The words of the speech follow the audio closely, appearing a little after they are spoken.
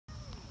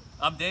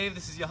I'm Dave,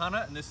 this is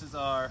Johanna, and this is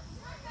our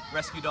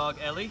rescue dog,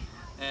 Ellie.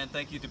 And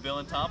thank you to Bill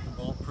and Tom for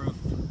Bulletproof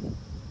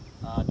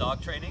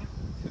Dog Training,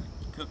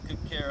 who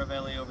took care of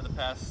Ellie over the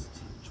past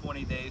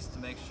 20 days to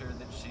make sure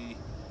that she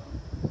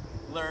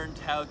learned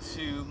how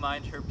to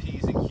mind her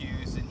P's and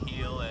Q's and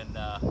heel and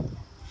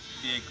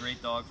be a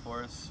great dog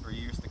for us for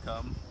years to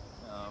come.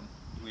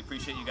 We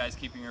appreciate you guys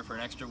keeping her for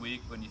an extra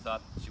week when you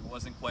thought she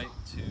wasn't quite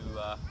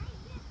to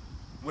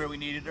where we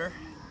needed her,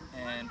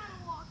 and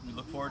we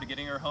look forward to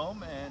getting her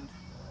home and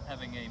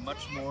having a much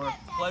more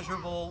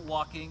pleasurable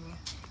walking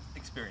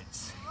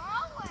experience.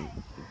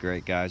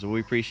 Great, guys. Well, we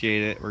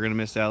appreciate it. We're going to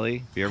miss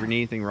Ellie. If you ever need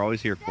anything, we're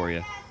always here for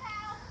you.